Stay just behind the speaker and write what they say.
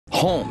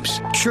Homes,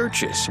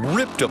 churches,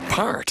 ripped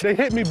apart. They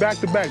hit me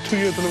back-to-back 2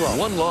 years in a row.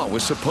 One law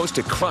was supposed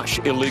to crush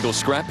illegal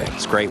scrapping.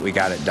 It's great we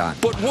got it done.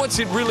 But what's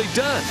it really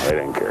done? I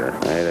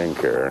didn't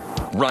care.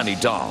 Ronnie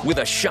Dahl with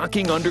a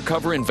shocking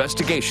undercover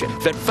investigation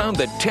that found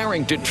that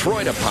tearing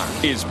Detroit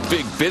apart is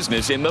big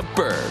business in the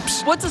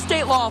burbs. What's the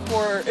state law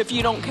for if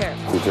you don't care?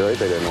 Detroit,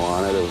 they didn't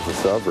want it. It was the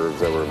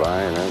suburbs that were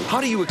buying it. How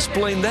do you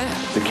explain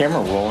that? The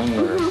camera rolling?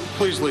 Or...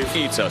 Please leave.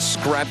 It's a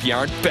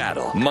scrapyard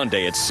battle.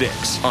 Monday at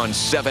 6 on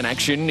 7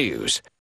 Action News.